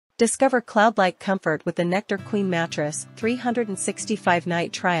Discover cloud-like comfort with the Nectar Queen Mattress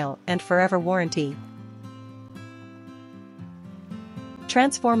 365-night trial and forever warranty.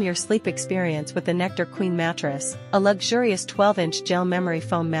 Transform your sleep experience with the Nectar Queen Mattress, a luxurious 12-inch gel memory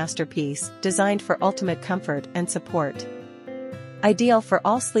foam masterpiece designed for ultimate comfort and support. Ideal for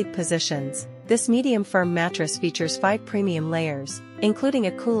all sleep positions, this medium-firm mattress features 5 premium layers, including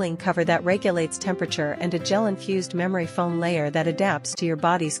a cooling cover that regulates temperature and a gel-infused memory foam layer that adapts to your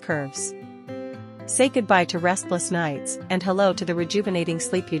body's curves. Say goodbye to restless nights and hello to the rejuvenating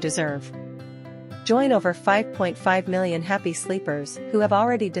sleep you deserve. Join over 5.5 million happy sleepers who have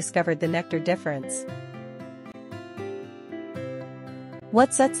already discovered the Nectar difference.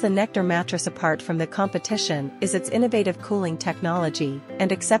 What sets the Nectar mattress apart from the competition is its innovative cooling technology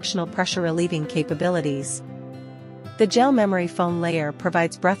and exceptional pressure-relieving capabilities. The gel memory foam layer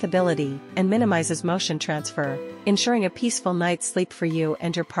provides breathability and minimizes motion transfer, ensuring a peaceful night's sleep for you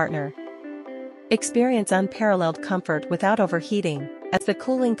and your partner. Experience unparalleled comfort without overheating, as the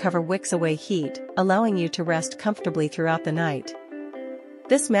cooling cover wicks away heat, allowing you to rest comfortably throughout the night.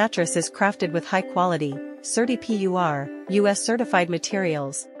 This mattress is crafted with high-quality, CertiPUR-US certified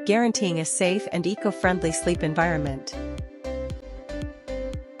materials, guaranteeing a safe and eco-friendly sleep environment.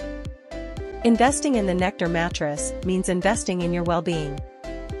 Investing in the Nectar mattress means investing in your well-being.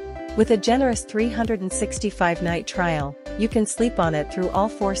 With a generous 365-night trial, you can sleep on it through all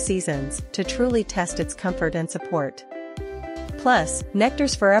 4 seasons to truly test its comfort and support. Plus,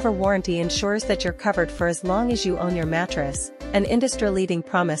 Nectar's forever warranty ensures that you're covered for as long as you own your mattress, an industry-leading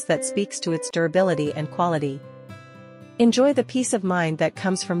promise that speaks to its durability and quality. Enjoy the peace of mind that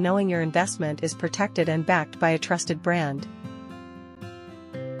comes from knowing your investment is protected and backed by a trusted brand.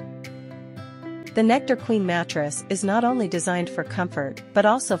 The Nectar Queen Mattress is not only designed for comfort but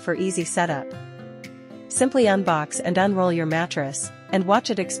also for easy setup. Simply unbox and unroll your mattress, and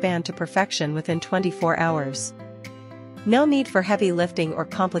watch it expand to perfection within 24 hours. No need for heavy lifting or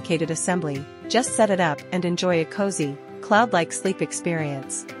complicated assembly, just set it up and enjoy a cozy, cloud-like sleep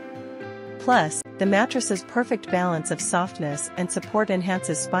experience. Plus, the mattress's perfect balance of softness and support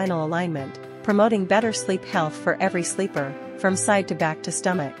enhances spinal alignment, promoting better sleep health for every sleeper, from side to back to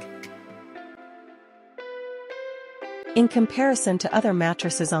stomach. In comparison to other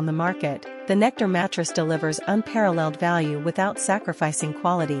mattresses on the market, the Nectar mattress delivers unparalleled value without sacrificing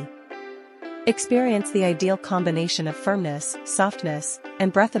quality. Experience the ideal combination of firmness, softness,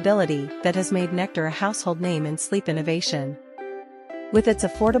 and breathability that has made Nectar a household name in sleep innovation. With its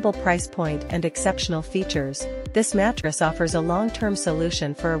affordable price point and exceptional features, this mattress offers a long-term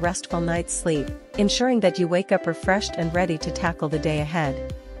solution for a restful night's sleep, ensuring that you wake up refreshed and ready to tackle the day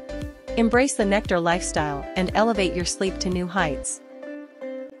ahead. Embrace the Nectar lifestyle and elevate your sleep to new heights.